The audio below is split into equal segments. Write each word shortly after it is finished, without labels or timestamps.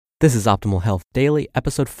This is Optimal Health Daily,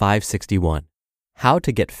 episode 561, How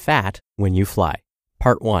to Get Fat When You Fly,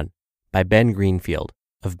 Part 1, by Ben Greenfield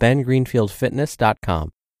of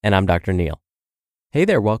bengreenfieldfitness.com, and I'm Dr. Neil. Hey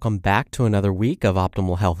there, welcome back to another week of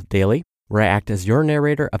Optimal Health Daily, where I act as your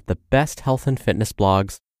narrator of the best health and fitness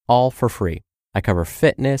blogs, all for free. I cover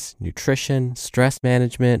fitness, nutrition, stress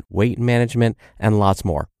management, weight management, and lots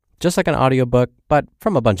more, just like an audiobook, but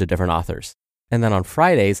from a bunch of different authors. And then on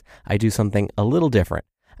Fridays, I do something a little different.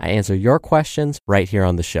 I answer your questions right here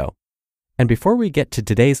on the show. And before we get to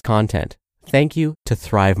today's content, thank you to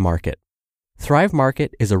Thrive Market. Thrive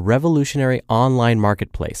Market is a revolutionary online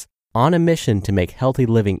marketplace on a mission to make healthy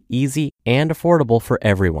living easy and affordable for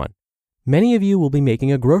everyone. Many of you will be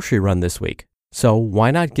making a grocery run this week, so why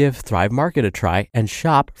not give Thrive Market a try and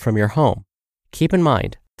shop from your home? Keep in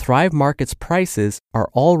mind, Thrive Market's prices are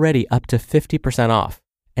already up to 50% off.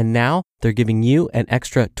 And now they're giving you an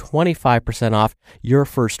extra 25% off your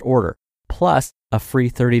first order, plus a free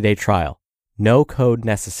 30-day trial. No code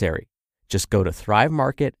necessary. Just go to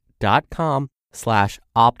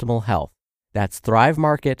thrivemarket.com/optimalhealth. That's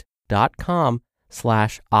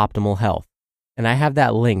thrivemarket.com/optimalhealth. And I have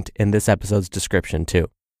that linked in this episode's description too.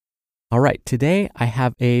 All right, today I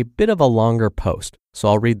have a bit of a longer post, so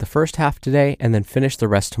I'll read the first half today and then finish the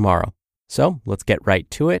rest tomorrow. So let's get right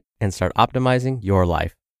to it and start optimizing your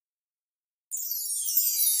life.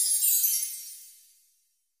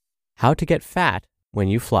 How to Get Fat When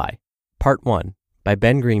You Fly, Part 1, by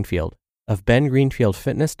Ben Greenfield of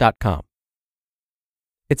bengreenfieldfitness.com.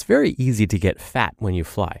 It's very easy to get fat when you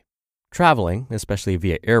fly. Traveling, especially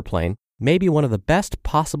via airplane, may be one of the best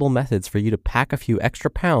possible methods for you to pack a few extra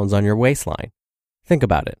pounds on your waistline. Think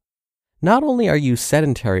about it. Not only are you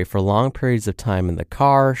sedentary for long periods of time in the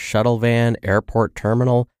car, shuttle van, airport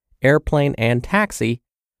terminal, airplane, and taxi,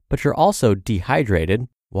 but you're also dehydrated.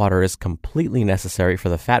 Water is completely necessary for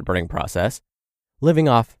the fat-burning process. Living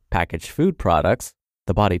off packaged food products,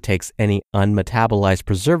 the body takes any unmetabolized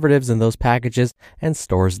preservatives in those packages and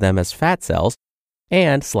stores them as fat cells,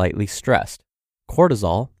 and slightly stressed.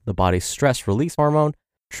 Cortisol, the body's stress release hormone,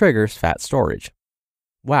 triggers fat storage.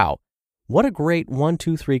 Wow, what a great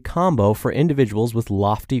 1-2-3 combo for individuals with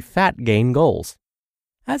lofty fat gain goals.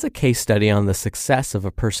 As a case study on the success of a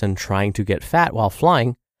person trying to get fat while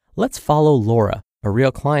flying, let's follow Laura, a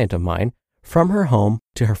real client of mine, from her home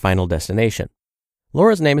to her final destination.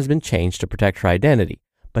 Laura's name has been changed to protect her identity,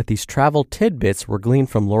 but these travel tidbits were gleaned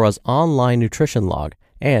from Laura's online nutrition log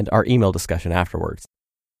and our email discussion afterwards.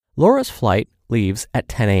 Laura's flight leaves at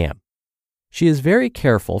 10 a.m. She is very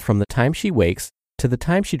careful from the time she wakes to the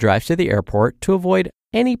time she drives to the airport to avoid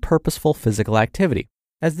any purposeful physical activity,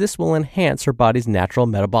 as this will enhance her body's natural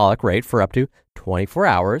metabolic rate for up to 24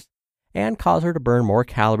 hours and cause her to burn more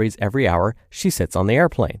calories every hour she sits on the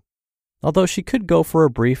airplane. Although she could go for a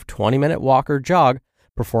brief 20-minute walk or jog,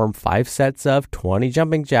 perform 5 sets of 20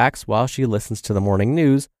 jumping jacks while she listens to the morning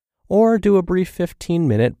news, or do a brief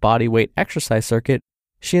 15-minute body weight exercise circuit,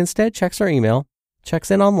 she instead checks her email,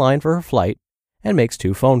 checks in online for her flight, and makes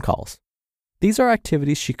 2 phone calls. These are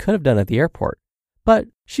activities she could have done at the airport, but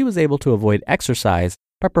she was able to avoid exercise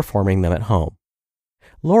by performing them at home.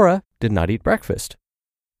 Laura did not eat breakfast.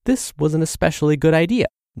 This was an especially good idea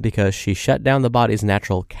because she shut down the body's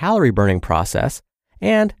natural calorie burning process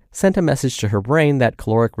and sent a message to her brain that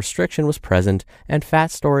caloric restriction was present and fat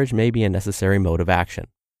storage may be a necessary mode of action.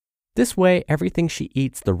 This way, everything she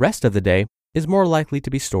eats the rest of the day is more likely to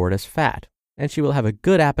be stored as fat, and she will have a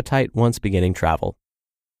good appetite once beginning travel.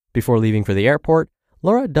 Before leaving for the airport,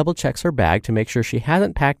 Laura double checks her bag to make sure she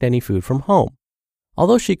hasn't packed any food from home.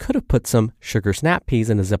 Although she could have put some sugar snap peas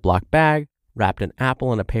in a Ziploc bag, wrapped an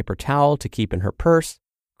apple in a paper towel to keep in her purse,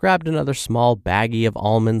 grabbed another small baggie of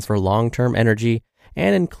almonds for long-term energy,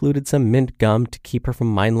 and included some mint gum to keep her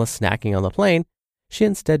from mindless snacking on the plane, she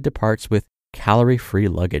instead departs with calorie-free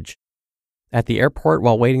luggage. At the airport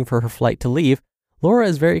while waiting for her flight to leave, Laura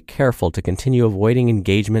is very careful to continue avoiding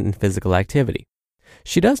engagement in physical activity.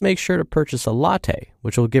 She does make sure to purchase a latte,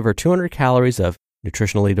 which will give her 200 calories of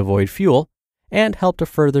nutritionally devoid fuel and help to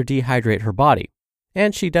further dehydrate her body.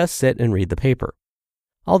 And she does sit and read the paper.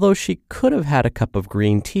 Although she could have had a cup of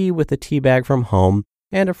green tea with a tea bag from home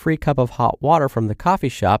and a free cup of hot water from the coffee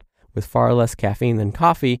shop with far less caffeine than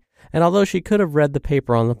coffee, and although she could have read the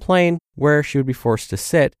paper on the plane where she would be forced to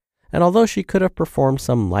sit, and although she could have performed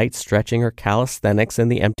some light stretching or calisthenics in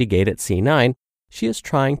the empty gate at C9, she is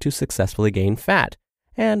trying to successfully gain fat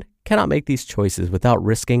and cannot make these choices without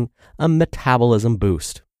risking a metabolism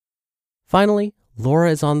boost. Finally,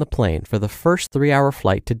 Laura is on the plane for the first 3-hour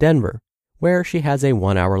flight to Denver, where she has a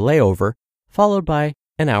 1-hour layover, followed by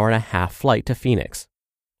an hour-and-a-half flight to Phoenix.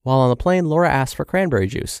 While on the plane, Laura asks for cranberry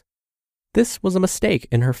juice, This was a mistake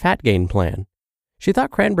in her fat gain plan. She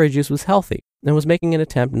thought cranberry juice was healthy and was making an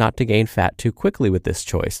attempt not to gain fat too quickly with this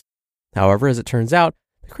choice. However, as it turns out,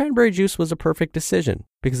 the cranberry juice was a perfect decision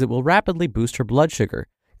because it will rapidly boost her blood sugar,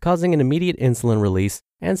 causing an immediate insulin release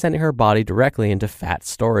and sending her body directly into fat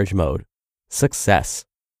storage mode. Success.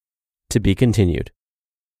 To be continued.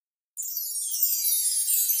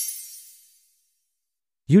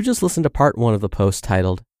 You just listened to part 1 of the post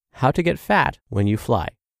titled, How to Get Fat When You Fly,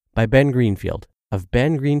 by Ben Greenfield of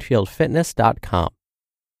bengreenfieldfitness.com.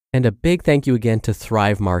 And a big thank you again to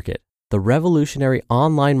Thrive Market, the revolutionary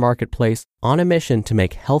online marketplace on a mission to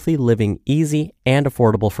make healthy living easy and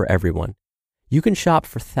affordable for everyone. You can shop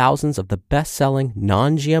for thousands of the best-selling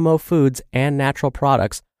non-GMO foods and natural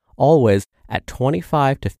products, always at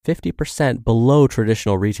 25 to 50% below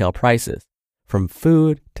traditional retail prices. From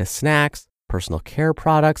food to snacks, personal care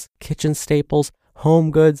products, kitchen staples,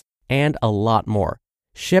 home goods, and a lot more.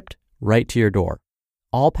 Shipped right to your door.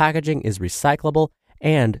 All packaging is recyclable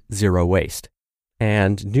and zero waste.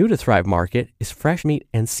 And new to Thrive Market is fresh meat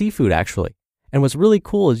and seafood, actually. And what's really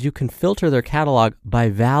cool is you can filter their catalog by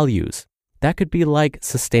values. That could be like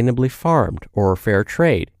sustainably farmed or fair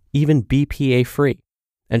trade, even BPA free.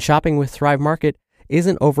 And shopping with Thrive Market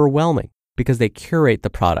isn't overwhelming because they curate the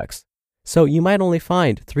products. So you might only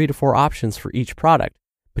find 3 to 4 options for each product,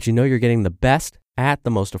 but you know you're getting the best at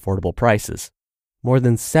the most affordable prices. More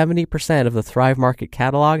than 70% of the Thrive Market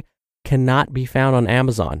catalog cannot be found on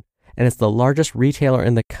Amazon, and it's the largest retailer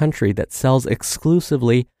in the country that sells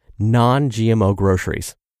exclusively non-GMO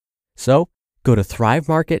groceries. So go to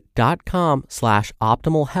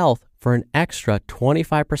thrivemarket.com/optimalhealth for an extra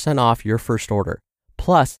 25% off your first order,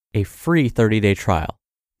 plus a free 30-day trial.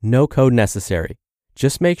 No code necessary.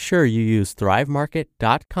 Just make sure you use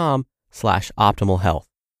thrivemarket.com/optimalhealth.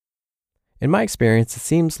 In my experience, it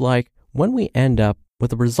seems like when we end up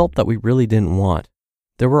with a result that we really didn't want,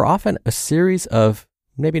 there were often a series of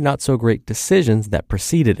maybe not so great decisions that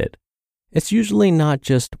preceded it. It's usually not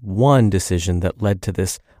just one decision that led to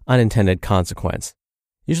this unintended consequence.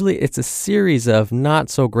 Usually it's a series of not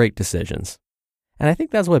so great decisions. And I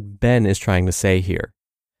think that's what Ben is trying to say here.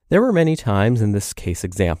 There were many times in this case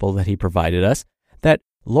example that he provided us that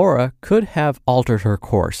Laura could have altered her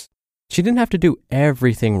course. She didn't have to do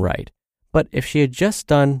everything right, but if she had just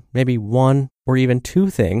done maybe 1 or even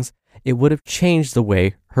 2 things, it would have changed the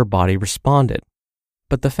way her body responded.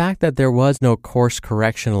 But the fact that there was no course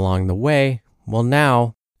correction along the way, well,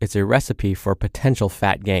 now it's a recipe for potential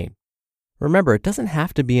fat gain. Remember, it doesn't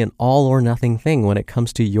have to be an all or nothing thing when it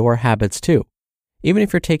comes to your habits too. Even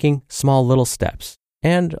if you're taking small little steps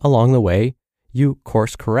and along the way you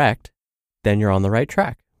course correct, then you're on the right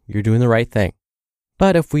track. You're doing the right thing.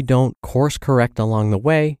 But if we don't course correct along the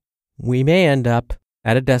way, we may end up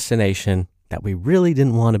at a destination that we really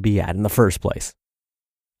didn't want to be at in the first place.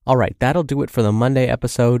 All right, that'll do it for the Monday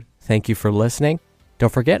episode. Thank you for listening.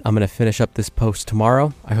 Don't forget, I'm going to finish up this post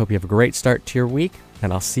tomorrow. I hope you have a great start to your week,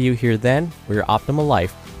 and I'll see you here then where your optimal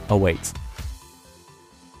life awaits.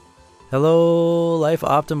 Hello, Life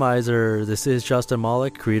Optimizer. This is Justin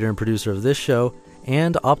Malik, creator and producer of this show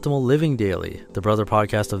and Optimal Living Daily, the brother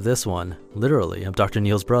podcast of this one. Literally, I'm Dr.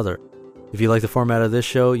 Neil's brother. If you like the format of this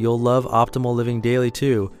show, you'll love Optimal Living Daily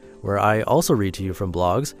too, where I also read to you from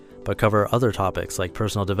blogs, but cover other topics like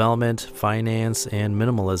personal development, finance, and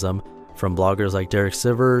minimalism from bloggers like Derek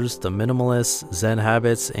Sivers, The Minimalists, Zen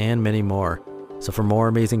Habits, and many more. So for more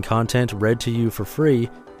amazing content read to you for free,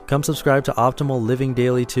 come subscribe to Optimal Living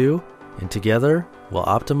Daily too, and together we'll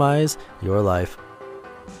optimize your life.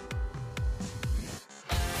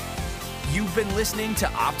 You've been listening to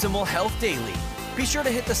Optimal Health Daily. Be sure to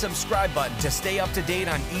hit the subscribe button to stay up to date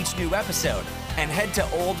on each new episode, and head to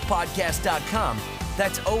oldpodcast.com.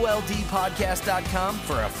 That's oldpodcast.com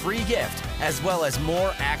for a free gift, as well as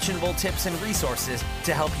more actionable tips and resources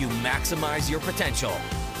to help you maximize your potential.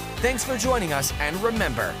 Thanks for joining us, and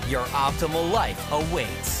remember, your optimal life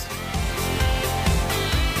awaits.